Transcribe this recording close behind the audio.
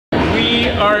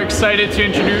are excited to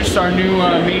introduce our new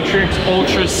Matrix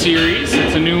Ultra series.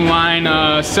 It's a new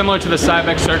line similar to the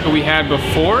Cybex Saco we had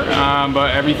before,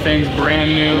 but everything's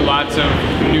brand new. Lots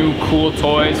of new cool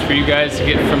toys for you guys to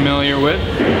get familiar with.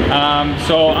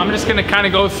 So I'm just going to kind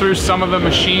of go through some of the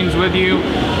machines with you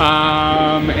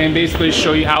and basically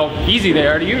show you how easy they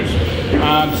are to use.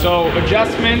 So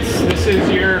adjustments, this is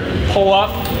your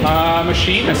pull-up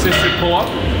machine, assisted pull-up.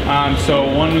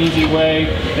 So one easy way,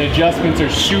 the adjustments are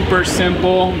super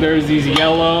simple. There's these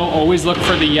yellow, always look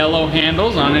for the yellow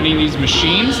handles on any of these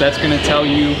machines. That's going to tell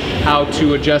you how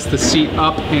to adjust the seat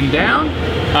up and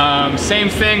down. Same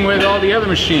thing with all the other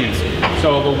machines.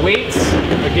 So the weights,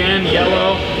 again,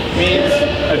 yellow means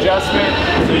adjustment,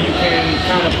 so you can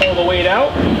kind of pull the weight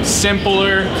out.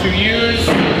 Simpler to use,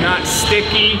 not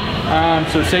sticky,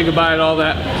 so say goodbye to all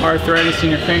that arthritis in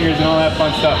your fingers and all that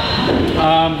fun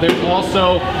stuff. There's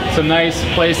also some nice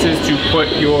places to put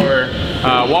your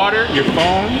water, your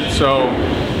phone, so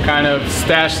kind of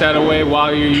stash that away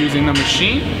while you're using the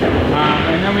machine.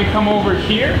 And then we come over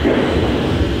here.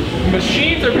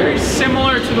 Machines are very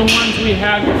similar to the ones we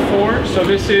had before. So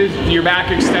this is your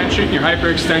back extension, your hyper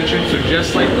extension. So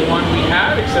just like the one we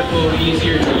had, except a little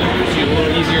easier to use, a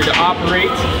little easier to operate.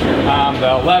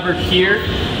 The lever here,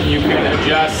 you can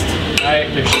adjust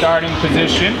your starting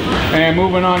position. And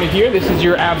moving on to here, this is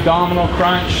your abdominal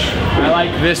crunch. I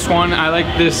like this one. I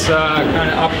like this kind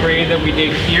of upgrade that we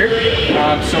did here.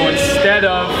 So instead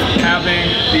of having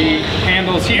the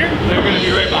handles here, they're going to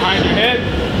be right behind your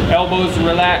head. Elbows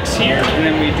relax here, and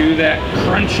then we do that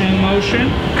crunching motion,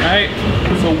 right?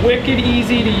 So wicked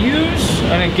easy to use,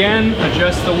 and again,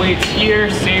 adjust the weights here,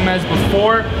 same as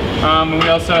before. And we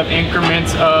also have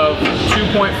increments of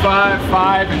 2.5,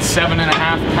 5, and 7.5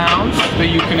 pounds that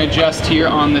you can adjust here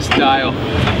on this dial.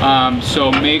 So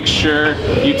make sure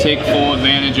you take full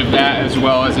advantage of that, as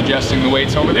well as adjusting the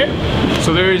weights over there.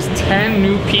 So there's 10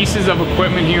 new pieces of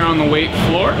equipment here on the weight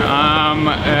floor.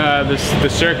 The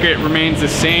circuit remains the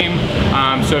same.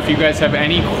 So if you guys have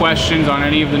any questions on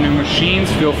any of the new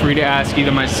machines, feel free to ask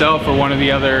either myself or one of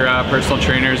the other personal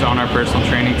trainers on our personal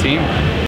training team.